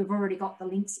manual. We've already got the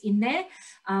links in there,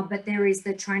 but there is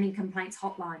the training complaints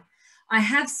hotline. I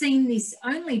have seen this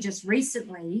only just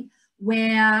recently,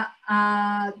 where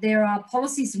there are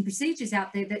policies and procedures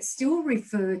out there that still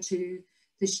refer to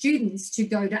the students to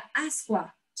go to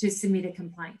ASQA to submit a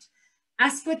complaint.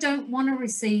 ASQA don't want to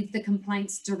receive the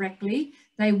complaints directly.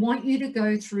 They want you to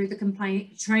go through the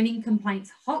training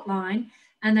complaints hotline,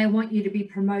 and they want you to be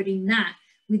promoting that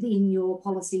within your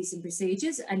policies and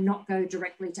procedures and not go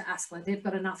directly to ASQA. They've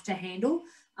got enough to handle.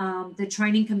 The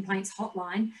training complaints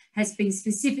hotline has been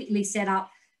specifically set up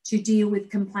to deal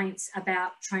with complaints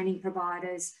about training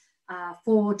providers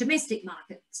for domestic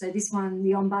market. So this one,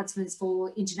 the ombudsman's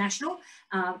for international,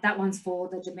 that one's for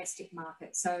the domestic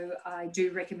market. So I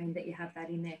do recommend that you have that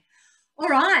in there. All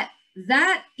right,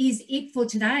 that is it for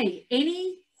today.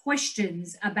 Any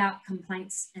questions about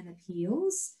complaints and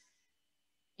appeals?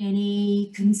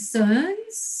 Any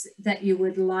concerns that you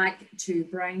would like to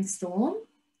brainstorm?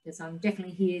 Because I'm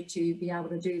definitely here to be able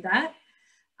to do that.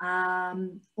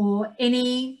 Or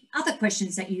any other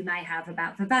questions that you may have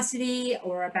about Vivacity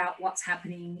or about what's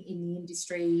happening in the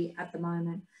industry at the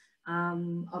moment.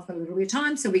 I've got a little bit of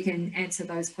time so we can answer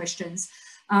those questions.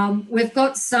 We've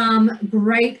got some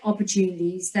great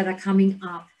opportunities that are coming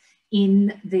up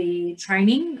in the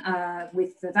training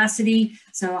with Vivacity.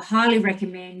 So I highly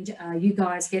recommend you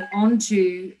guys get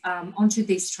onto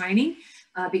this training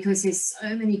because there's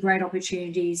so many great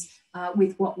opportunities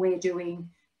with what we're doing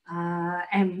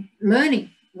and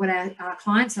learning what our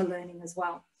clients are learning as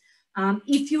well.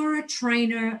 If you're a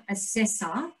trainer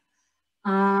assessor,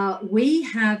 we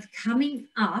have coming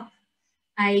up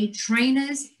a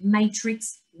trainers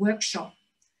matrix workshop.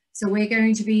 So we're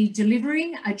going to be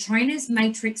delivering a trainers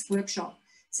matrix workshop.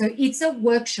 So it's a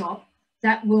workshop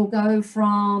that will go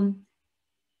from,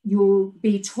 you'll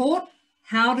be taught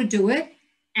how to do it,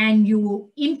 and you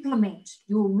will implement,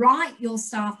 you'll write your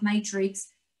staff matrix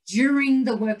during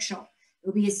the workshop.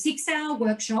 It'll be a 6-hour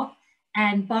workshop,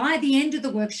 and by the end of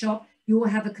the workshop, you will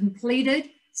have a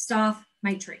completed staff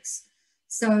matrix.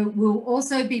 So we'll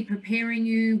also be preparing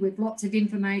you with lots of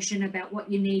information about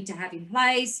what you need to have in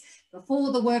place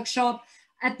before the workshop.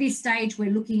 At this stage,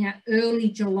 we're looking at early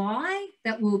July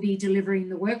that we'll be delivering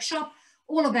the workshop.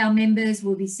 All of our members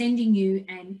will be sending you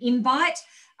an invite.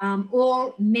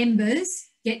 All members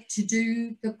get to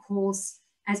do the course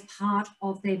as part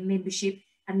of their membership,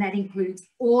 and that includes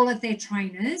all of their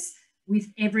trainers.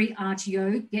 With every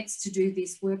RTO gets to do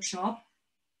this workshop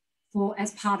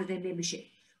as part of their membership.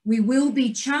 We will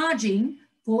be charging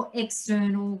for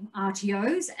external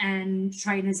RTOs and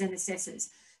trainers and assessors.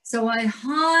 So I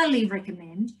highly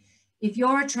recommend, if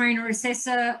you're a trainer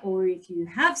assessor or if you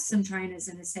have some trainers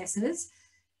and assessors,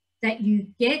 that you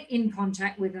get in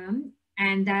contact with them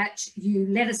and that you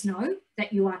let us know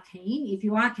that you are keen. If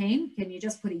you are keen, can you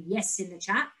just put a yes in the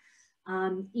chat?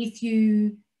 If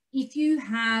you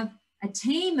have a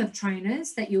team of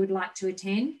trainers that you would like to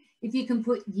attend, if you can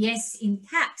put yes in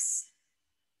caps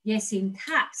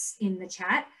in the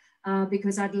chat,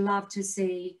 because I'd love to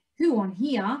see who on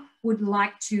here would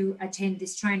like to attend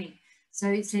this training. So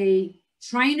it's a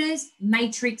trainers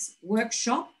matrix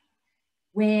workshop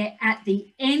where at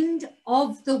the end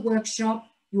of the workshop,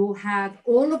 you'll have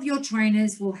all of your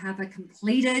trainers will have a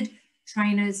completed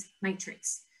trainers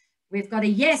matrix. We've got a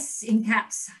yes in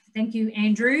caps. Thank you,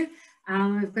 Andrew.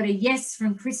 We've got a yes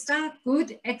from Krista.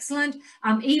 Good, excellent.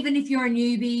 Even if you're a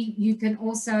newbie, you can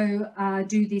also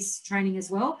do this training as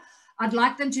well. I'd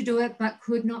like them to do it, but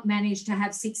could not manage to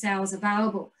have 6 hours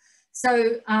available.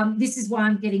 So this is why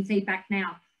I'm getting feedback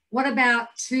now. What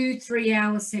about 2-3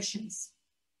 hour sessions?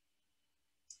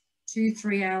 2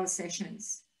 3-hour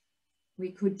sessions. We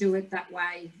could do it that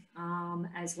way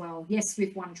as well. Yes,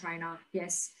 with one trainer,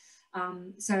 yes.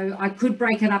 So I could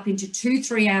break it up into 2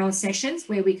 3-hour sessions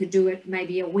where we could do it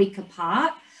maybe a week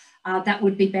apart. That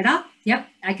would be better. Yep,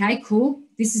 okay, cool.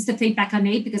 This is the feedback I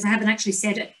need because I haven't actually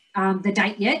set it, the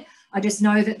date yet. I just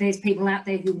know that there's people out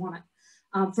there who want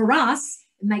it. For us,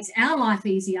 it makes our life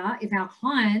easier if our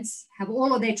clients have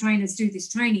all of their trainers do this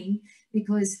training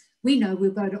because we know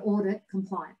we'll go to audit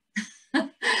compliant.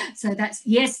 So that's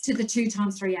yes to the 2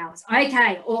 times 3 hours.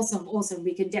 Okay, awesome, awesome.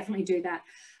 We can definitely do that.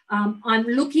 I'm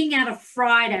looking at a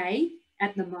Friday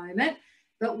at the moment,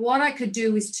 but what I could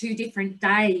do is 2 different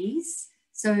days.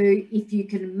 So if you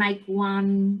can make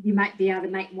one, you might be able to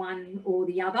make one or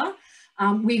the other.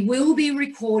 We will be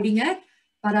recording it,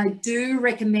 but I do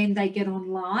recommend they get on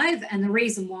live. And the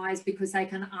reason why is because they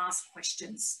can ask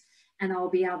questions and I'll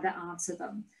be able to answer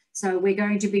them. So we're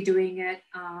going to be doing it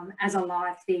as a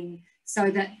live thing so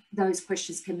that those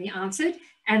questions can be answered.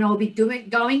 And I'll be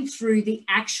going through the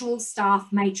actual staff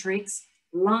matrix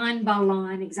line by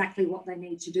line, exactly what they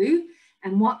need to do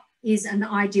and what is an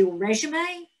ideal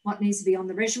resume, what needs to be on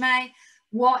the resume,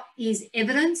 what is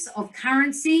evidence of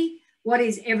currency, what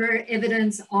is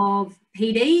evidence of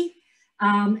PD.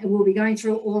 We'll be going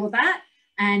through all of that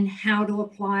and how to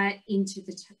apply it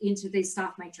into the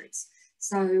staff matrix.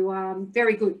 So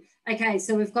very good. Okay,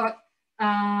 so we've got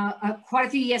quite a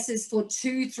few yeses for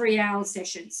 2 3-hour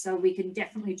sessions. So we can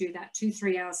definitely do that, 2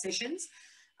 3-hour sessions.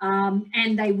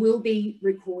 And they will be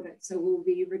recorded. So we'll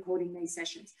be recording these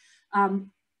sessions.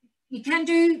 You can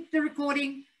do the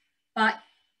recording, but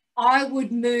I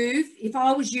would move, if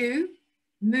I was you,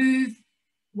 move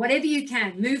whatever you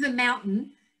can, move a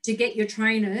mountain to get your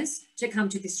trainers to come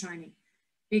to this training.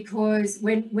 Because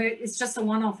it's just a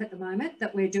one-off at the moment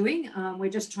that we're doing. We're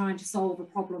just trying to solve a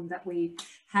problem that we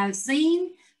have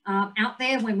seen out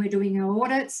there when we're doing our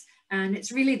audits. And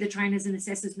it's really the trainers and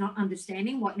assessors not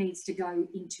understanding what needs to go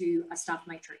into a staff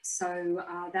matrix. So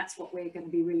that's what we're going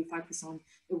to be really focused on,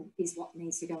 is what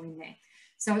needs to go in there.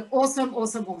 So awesome,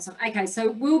 awesome, awesome. Okay,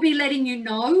 so we'll be letting you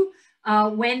know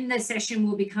when the session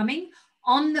will be coming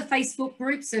on the Facebook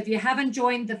group. So if you haven't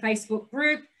joined the Facebook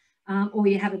group, or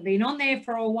you haven't been on there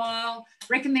for a while,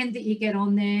 recommend that you get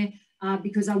on there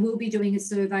because I will be doing a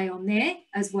survey on there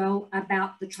as well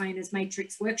about the Trainers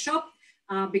Matrix Workshop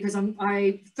because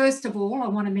first of all, I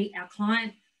want to meet our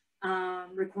client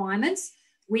requirements.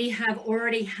 We have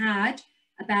already had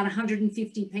about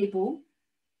 150 people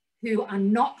who are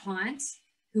not clients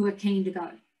who are keen to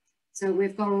go. So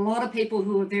we've got a lot of people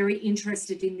who are very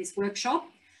interested in this workshop.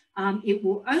 It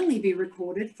will only be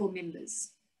recorded for members.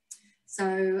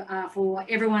 So for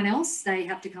everyone else, they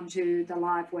have to come to the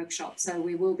live workshop. So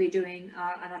we will be doing,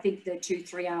 and I think the 2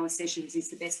 3-hour sessions is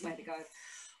the best way to go.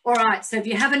 All right, so if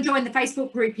you haven't joined the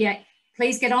Facebook group yet,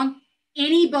 please get on.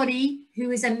 Anybody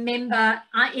who is a member,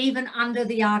 even under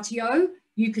the RTO,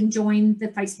 you can join the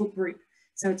Facebook group.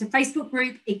 So it's a Facebook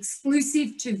group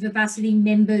exclusive to Vivacity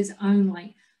members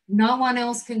only. No one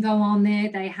else can go on there.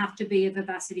 They have to be a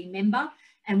Vivacity member,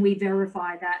 and we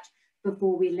verify that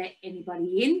before we let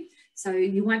anybody in. So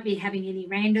you won't be having any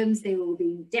randoms. There will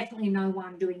be definitely no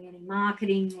one doing any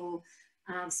marketing or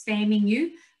spamming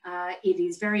you. It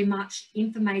is very much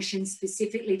information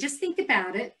specifically. Just think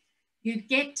about it. You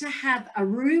get to have a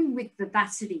room with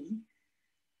Vivacity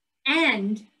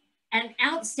and an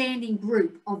outstanding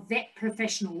group of vet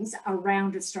professionals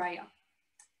around Australia.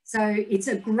 So it's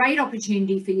a great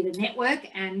opportunity for you to network,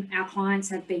 and our clients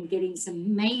have been getting some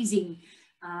amazing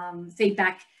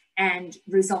feedback and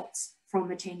results from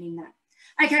attending that.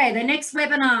 Okay, the next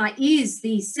webinar is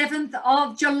the 7th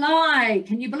of July.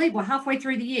 Can you believe we're halfway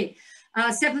through the year?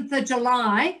 7th of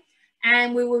July,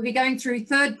 and we will be going through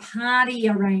third-party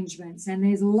arrangements, and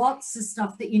there's lots of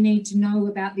stuff that you need to know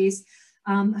about this.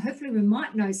 Hopefully we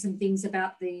might know some things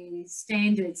about the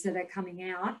standards that are coming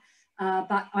out,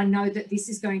 but I know that this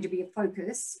is going to be a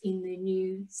focus in the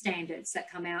new standards that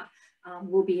come out.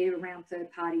 Will be around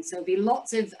third party. So there'll be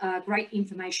lots of great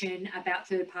information about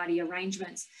third party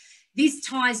arrangements. This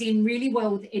ties in really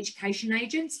well with education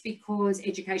agents because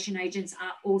education agents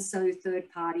are also third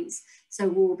parties. So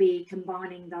we'll be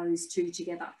combining those two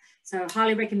together. So I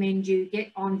highly recommend you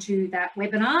get onto that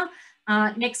webinar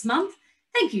next month.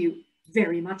 Thank you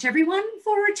very much, everyone,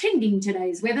 for attending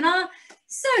today's webinar.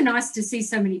 So nice to see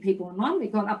so many people online. We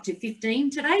got up to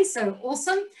 15 today, so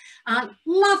awesome.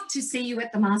 Love to see you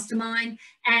at the mastermind.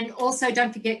 And also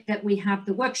don't forget that we have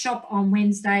the workshop on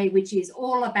Wednesday, which is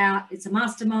all about, it's a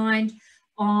mastermind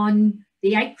on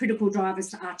the 8 critical drivers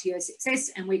to RTO success.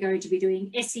 And we're going to be doing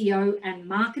SEO and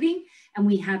marketing. And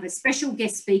we have a special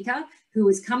guest speaker who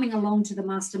is coming along to the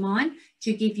mastermind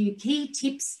to give you key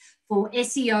tips for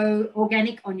SEO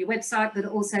organic on your website, but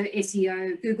also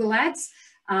SEO Google Ads,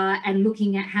 and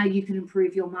looking at how you can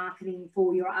improve your marketing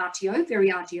for your RTO, very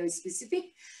RTO specific.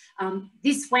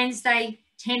 This Wednesday,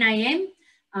 10 a.m,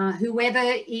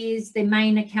 whoever is the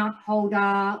main account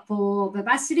holder for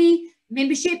Vivacity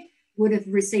membership would have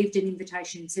received an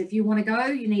invitation. So if you want to go,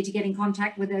 you need to get in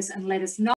contact with us and let us know.